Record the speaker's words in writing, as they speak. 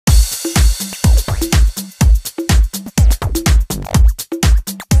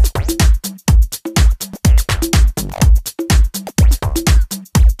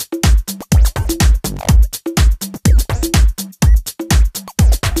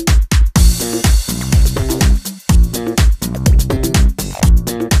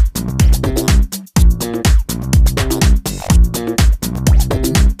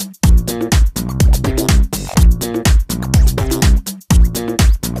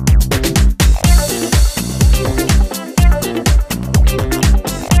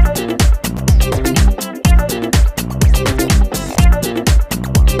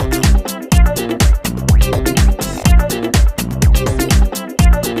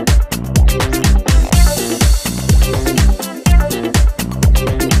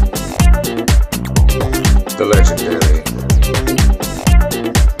the legendary.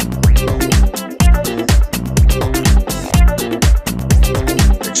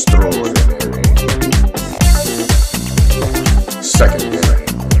 Extraordinary. Secondary.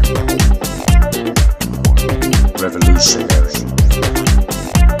 Revolutionary.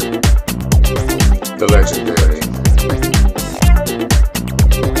 The legendary.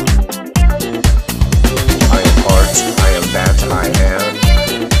 I am art, I am that, I am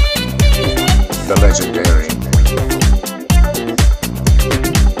the legendary.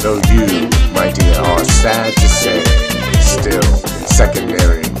 Though you, my dear, are sad to say, still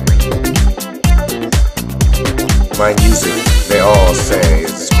secondary. My music, they all say,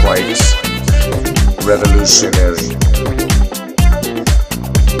 is quite revolutionary.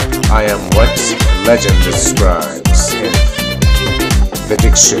 I am what legend describes in the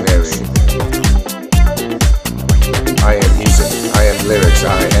dictionary. I am music, I am lyrics,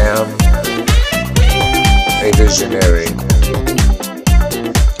 I am a visionary.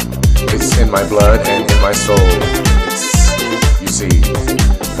 It's in my blood and in my soul. It's, you see,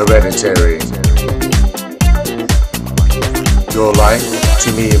 hereditary. Your life,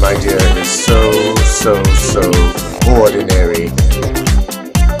 to me, my dear, is so ordinary.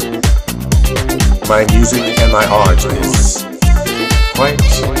 My music and my art is quite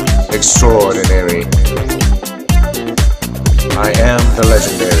extraordinary. I am the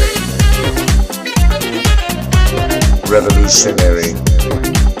legendary. Revolutionary.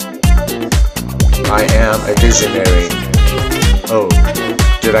 I am a visionary. Oh,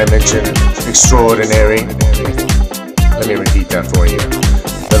 did I mention extraordinary? Let me repeat that for you.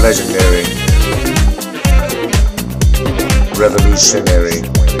 The legendary. Revolutionary.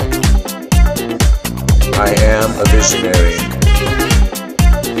 I am a visionary.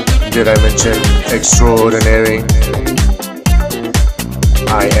 Did I mention extraordinary?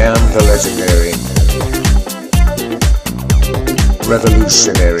 I am the legendary.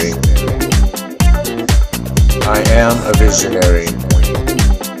 Revolutionary. I am a visionary.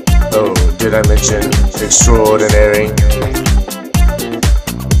 Oh, did I mention extraordinary?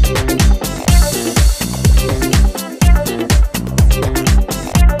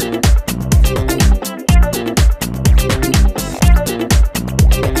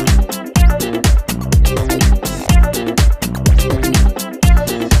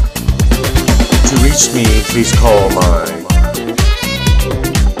 To reach me, please call my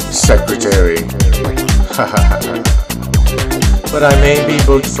secretary. But I may be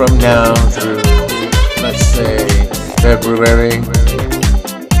booked from now through, let's say, February.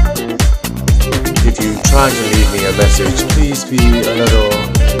 If you try to leave me a message, please be a little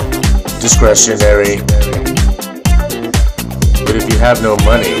discretionary. But if you have no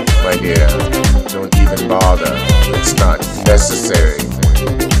money, my dear, don't even bother. It's not necessary.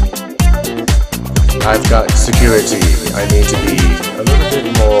 I've got security. I need to be a little bit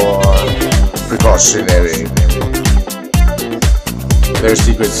more precautionary. Their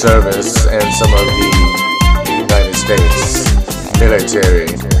Secret Service and some of the United States military.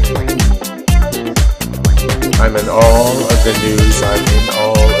 I'm in all of the news, I'm in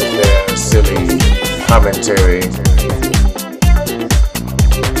all of their silly commentary.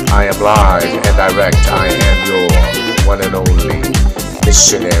 I am live and direct, I am your one and only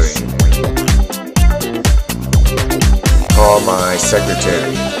missionary. Call my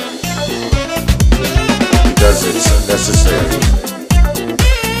secretary, because it's necessary.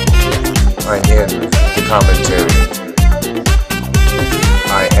 I'm in the commentary.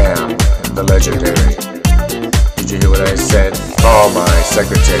 I am the legendary. Did you hear what I said? Call my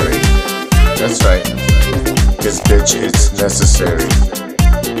secretary. That's right. Cause bitch, it's necessary.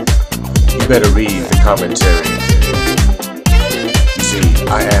 You better read the commentary. You see,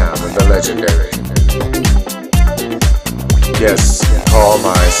 I am the legendary. Yes, call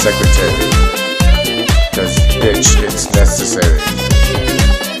my secretary. Cause bitch, it's necessary.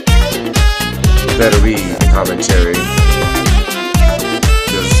 better read the commentary,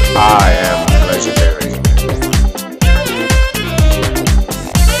 because I am legendary.